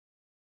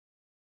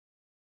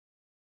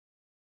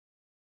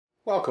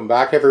Welcome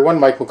back everyone,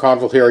 Mike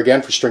McConville here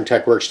again for String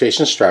Tech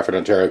Workstations, Stratford,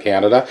 Ontario,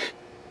 Canada.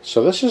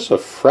 So this is a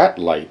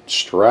FretLight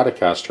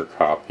Stratocaster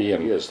copy,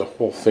 and as the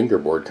whole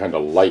fingerboard kind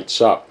of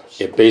lights up.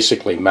 It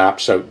basically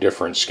maps out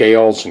different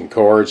scales and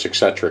chords,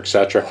 etc.,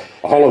 etc.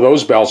 All of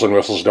those bells and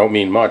whistles don't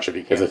mean much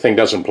if the thing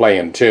doesn't play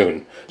in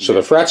tune. So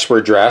the frets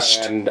were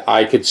dressed, and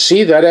I could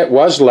see that it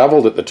was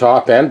leveled at the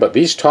top end, but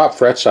these top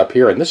frets up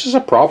here, and this is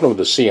a problem with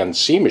the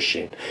CNC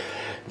machine,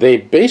 they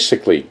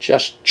basically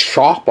just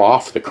chop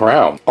off the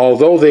crown.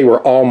 Although they were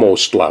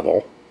almost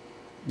level,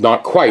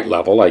 not quite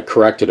level, I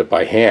corrected it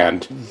by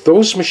hand,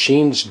 those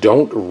machines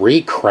don't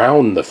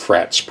re-crown the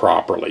frets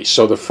properly.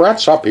 So the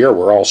frets up here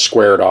were all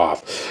squared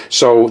off.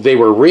 So they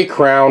were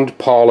re-crowned,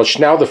 polished.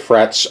 Now the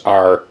frets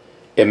are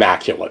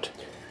immaculate.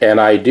 And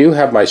I do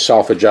have my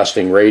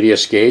self-adjusting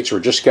radius gauge.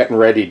 We're just getting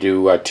ready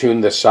to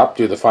tune this up,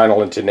 do the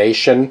final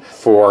intonation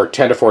for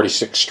 10 to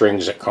 46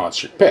 strings at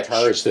concert pitch.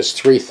 There's this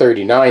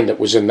 339 that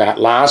was in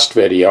that last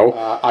video.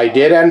 I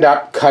did end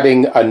up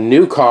cutting a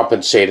new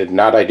compensated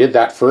nut. I did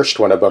that first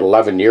one about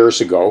 11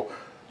 years ago.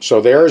 So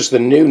there's the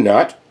new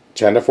nut,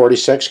 10 to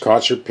 46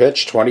 concert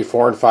pitch,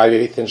 24 and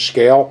 5/8 inch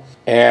scale.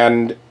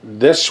 And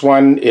this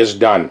one is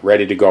done,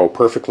 ready to go,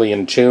 perfectly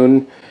in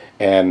tune.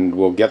 And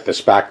we'll get this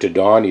back to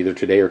Dawn either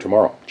today or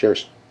tomorrow.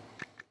 Cheers.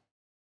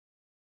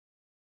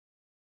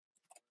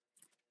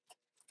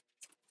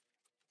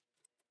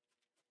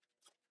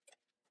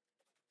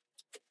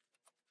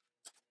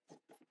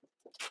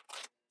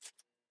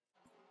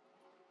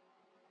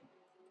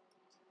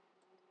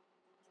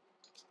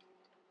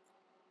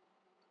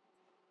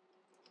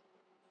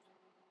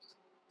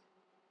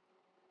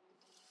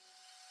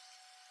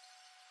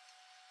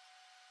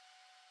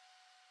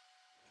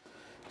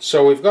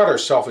 So we've got our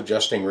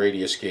self-adjusting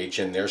radius gauge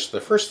in there. So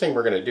the first thing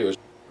we're going to do is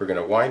we're going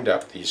to wind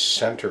up these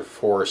center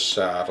 4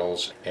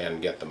 saddles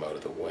and get them out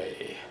of the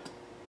way.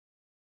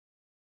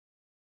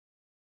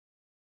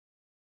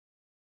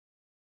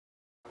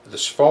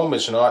 This foam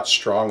is not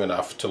strong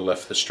enough to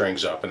lift the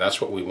strings up, and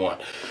that's what we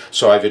want.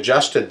 So I've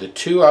adjusted the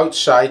 2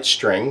 outside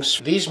strings.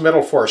 These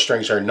middle 4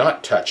 strings are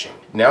not touching.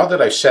 Now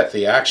that I've set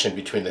the action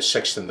between the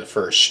 6th and the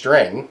 1st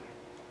string,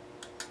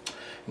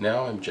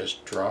 now I'm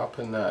just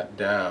dropping that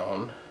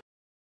down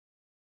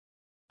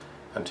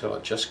until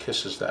it just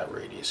kisses that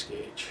radius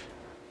gauge.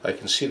 I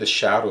can see the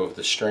shadow of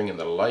the string and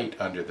the light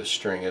under the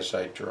string as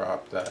I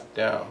drop that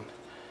down.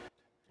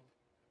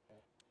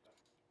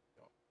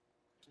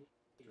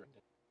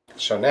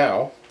 So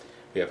now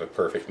we have a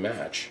perfect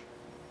match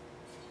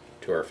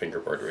to our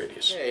fingerboard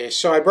radius. Okay,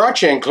 so I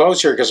brought you in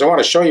closer because I want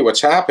to show you what's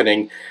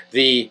happening.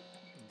 The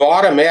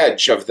bottom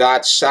edge of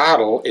that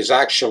saddle is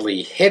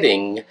actually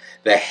hitting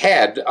the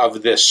head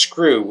of this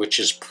screw, which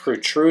is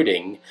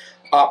protruding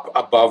up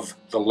above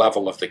the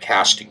level of the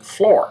casting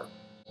floor.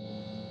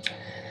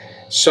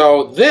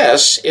 So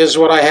this is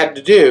what I had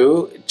to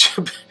do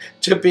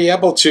to be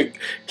able to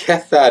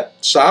get that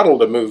saddle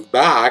to move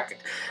back,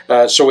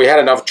 so we had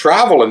enough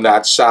travel in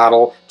that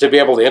saddle to be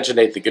able to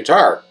intonate the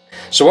guitar.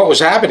 So what was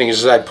happening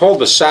is as I pulled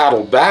the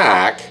saddle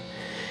back,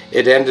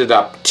 it ended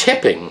up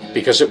tipping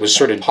because it was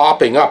sort of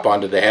hopping up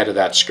onto the head of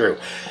that screw.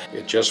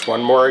 It's just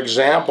one more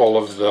example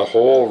of the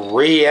whole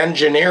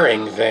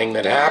re-engineering thing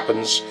that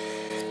happens.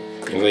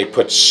 They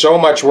put so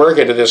much work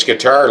into this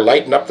guitar,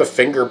 lighting up the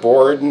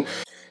fingerboard, and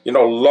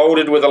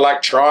loaded with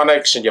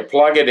electronics, and you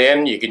plug it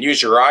in, you can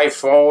use your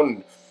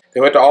iPhone. They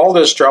went to all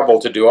this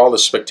trouble to do all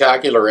this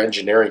spectacular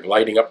engineering,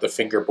 lighting up the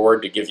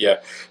fingerboard to give you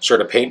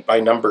sort of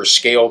paint-by-number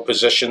scale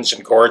positions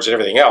and chords and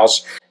everything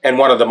else. And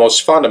one of the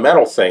most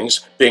fundamental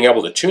things, being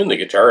able to tune the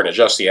guitar and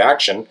adjust the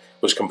action,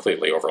 was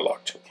completely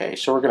overlooked. Okay,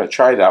 so we're going to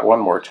try that one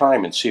more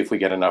time and see if we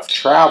get enough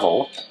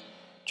travel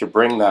to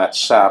bring that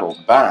saddle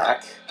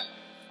back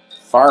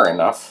far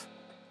enough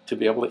to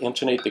be able to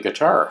intonate the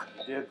guitar.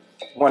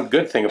 One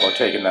good thing about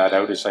taking that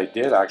out is I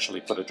did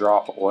actually put a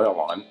drop of oil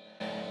on,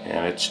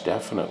 and it's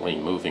definitely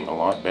moving a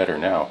lot better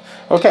now.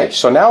 Okay,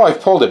 so now I've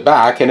pulled it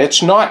back and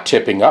it's not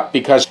tipping up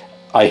because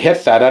I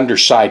hit that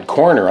underside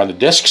corner on the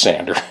disc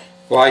sander.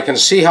 Well, I can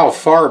see how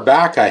far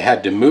back I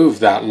had to move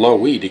that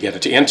low E to get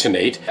it to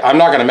intonate. I'm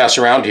not going to mess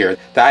around here.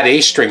 That A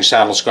string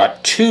saddle's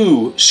got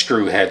 2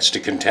 screw heads to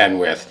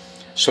contend with.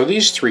 So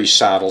these 3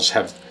 saddles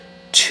have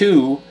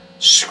 2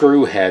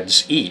 screw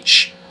heads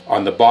each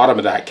on the bottom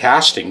of that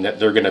casting that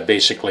they're going to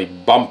basically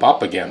bump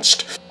up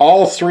against.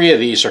 All 3 of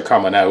these are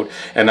coming out,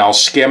 and I'll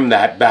skim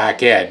that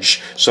back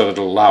edge so that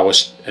it'll allow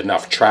us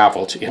enough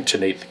travel to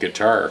intonate the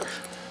guitar.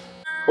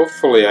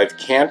 Hopefully I've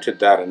canted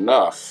that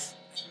enough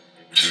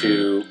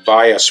to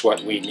buy us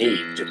what we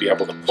need to be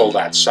able to pull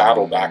that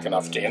saddle back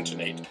enough to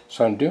intonate.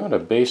 So I'm doing a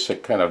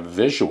basic kind of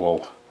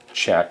visual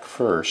check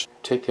first.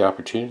 Take the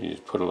opportunity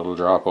to put a little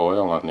drop of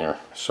oil on there.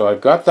 So I've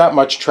got that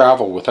much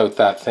travel without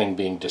that thing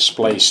being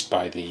displaced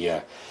by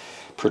the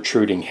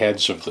protruding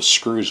heads of the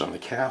screws on the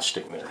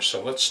casting there.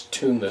 So let's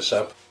tune this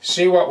up.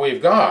 See what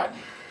we've got.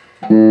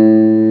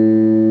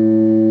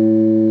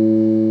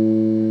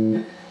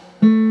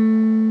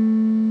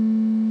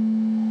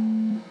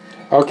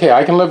 Okay,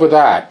 I can live with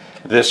that.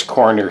 this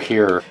corner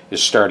here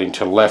is starting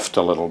to lift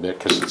a little bit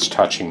because it's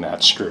touching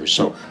that screw.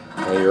 So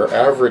your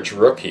average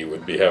rookie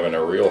would be having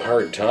a real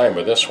hard time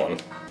with this one.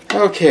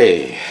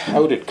 Okay,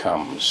 out it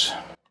comes.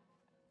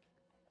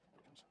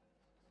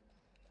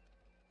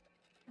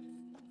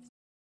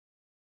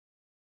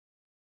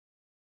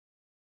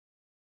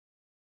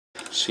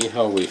 See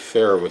how we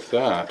fare with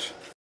that.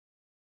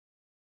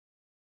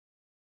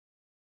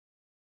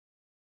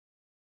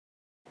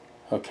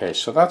 Okay,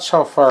 so that's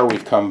how far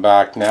we've come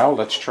back now.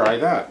 Let's try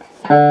that.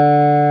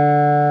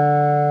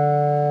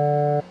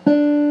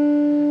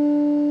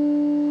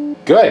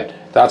 Good,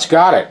 that's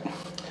got it.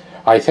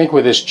 I think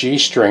with this G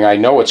string, I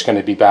know it's going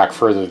to be back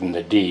further than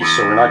the D,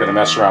 so we're not going to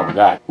mess around with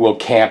that. We'll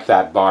cant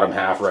that bottom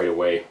half right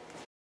away.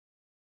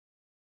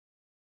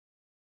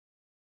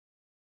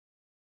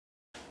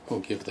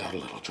 We'll give that a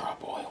little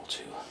drop of oil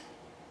too.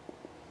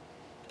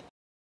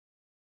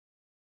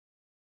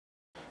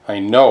 I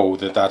know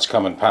that that's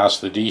coming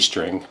past the D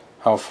string.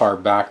 How far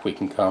back we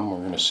can come, we're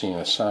going to see in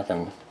a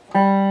second.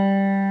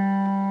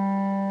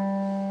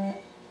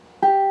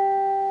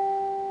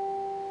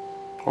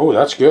 Oh,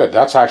 that's good.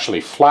 That's actually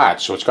flat,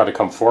 so it's got to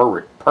come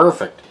forward.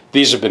 Perfect.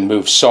 These have been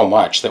moved so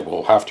much that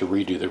we'll have to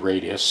redo the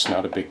radius.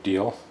 Not a big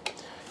deal.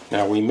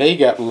 Now we may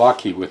get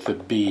lucky with the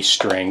B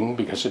string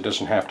because it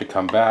doesn't have to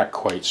come back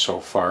quite so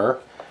far.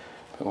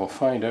 But we'll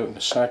find out in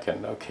a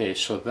second. Okay,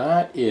 so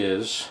that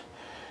is...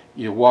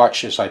 You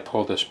watch as I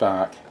pull this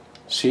back.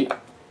 See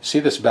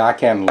this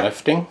back end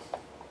lifting?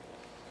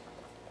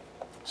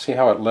 See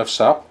how it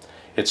lifts up?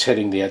 It's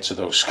hitting the edge of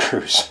those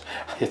screws.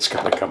 It's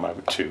got to come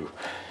out too.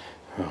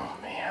 Oh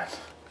man.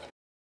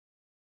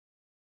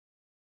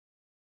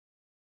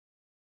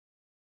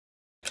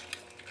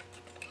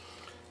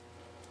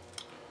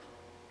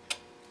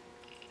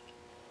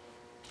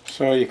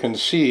 So you can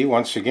see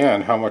once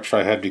again how much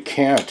I had to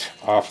cant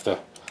off the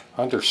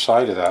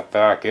underside of that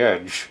back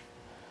edge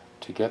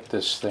to get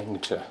this thing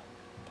to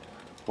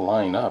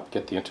line up,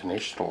 get the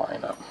intonation to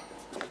line up.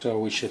 So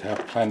we should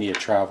have plenty of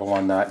travel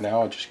on that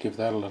now. I'll just give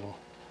that a little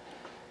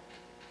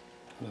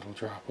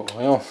drop of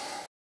oil.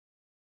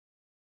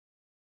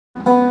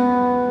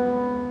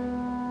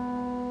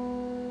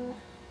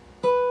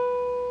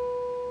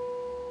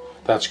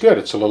 That's good.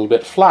 It's a little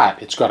bit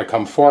flat. It's got to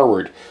come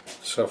forward.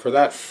 So for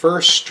that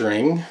first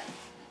string,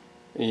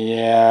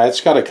 yeah,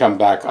 it's got to come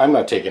back. I'm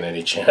not taking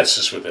any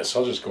chances with this.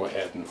 I'll just go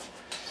ahead and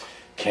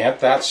cant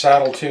that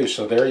saddle too.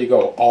 So there you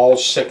go. All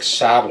 6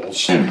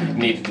 saddles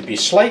needed to be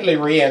slightly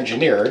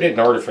re-engineered in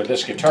order for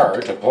this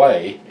guitar to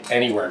play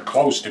anywhere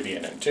close to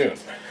being in tune.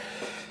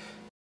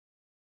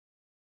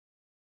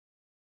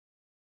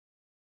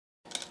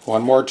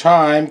 One more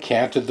time,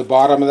 canted the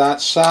bottom of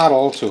that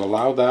saddle to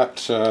allow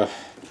that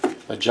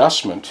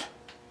adjustment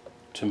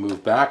to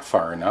move back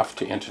far enough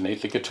to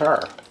intonate the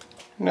guitar.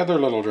 Another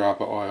little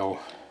drop of oil.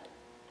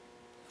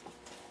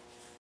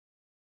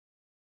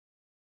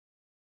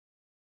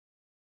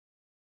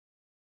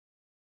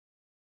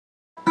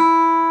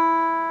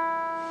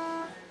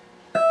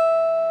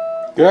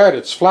 Good,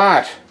 it's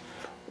flat.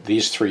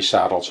 These 3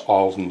 saddles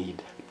all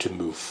need to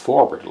move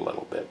forward a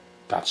little bit.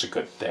 That's a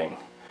good thing.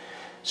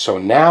 So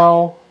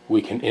now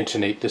we can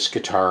intonate this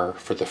guitar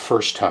for the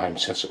first time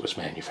since it was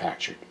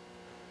manufactured.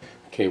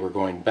 Okay, we're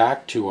going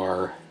back to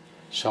our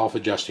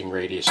self-adjusting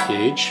radius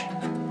gauge.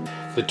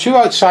 The 2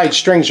 outside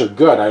strings are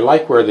good. I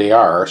like where they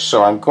are,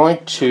 so I'm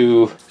going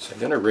to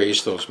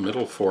raise those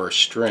middle 4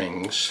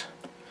 strings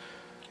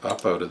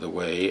up out of the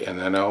way, and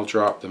then I'll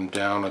drop them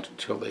down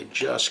until they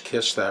just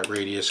kiss that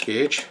radius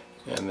gauge,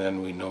 and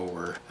then we know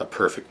we're a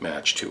perfect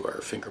match to our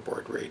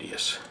fingerboard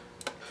radius.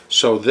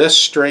 So this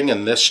string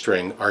and this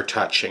string are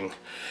touching.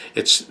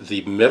 It's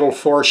the middle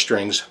 4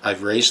 strings.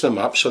 I've raised them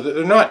up so that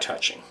they're not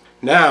touching.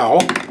 Now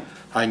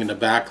I'm going to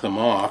back them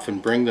off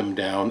and bring them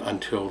down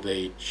until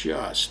they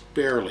just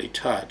barely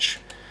touch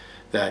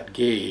that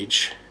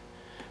gauge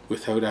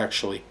without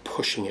actually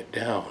pushing it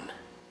down.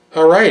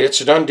 Alright,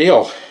 it's a done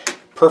deal.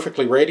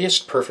 Perfectly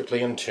radiused,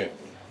 perfectly in tune.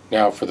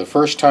 Now for the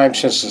first time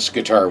since this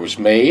guitar was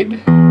made,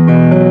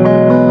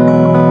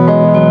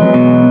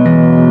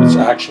 it's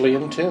actually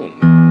in tune.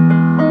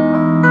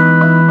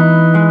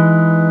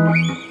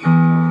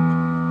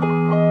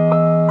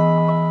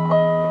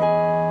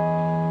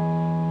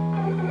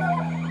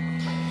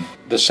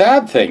 The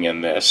sad thing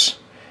in this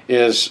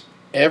is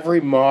every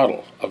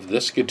model of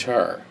this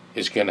guitar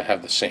is going to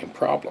have the same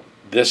problem.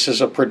 This is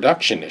a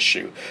production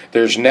issue.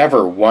 There's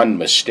never one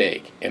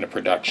mistake in a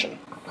production.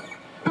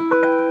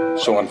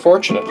 So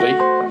unfortunately,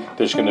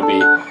 there's going to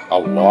be a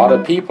lot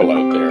of people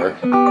out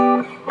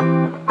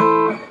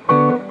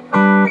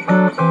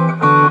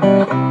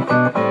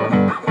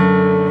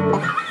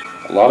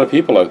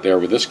there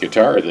with this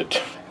guitar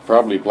that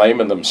probably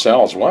blaming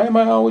themselves. Why am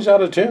I always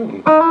out of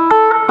tune?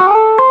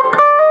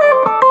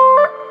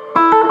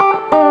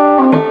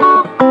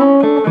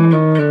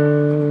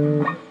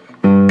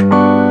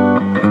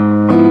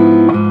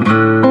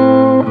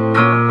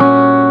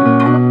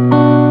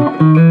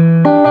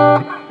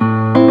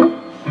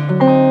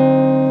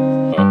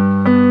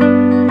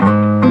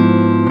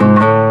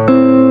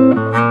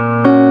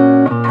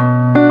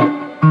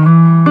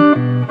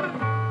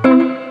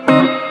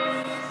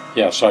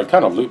 Yeah, so I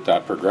kind of looped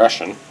that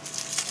progression.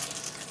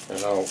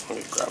 And let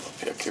me grab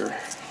a pick here.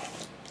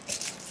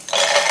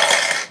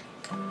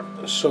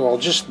 So I'll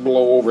just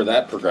blow over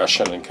that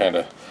progression and kind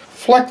of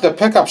flick the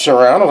pickups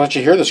around and let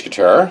you hear this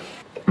guitar.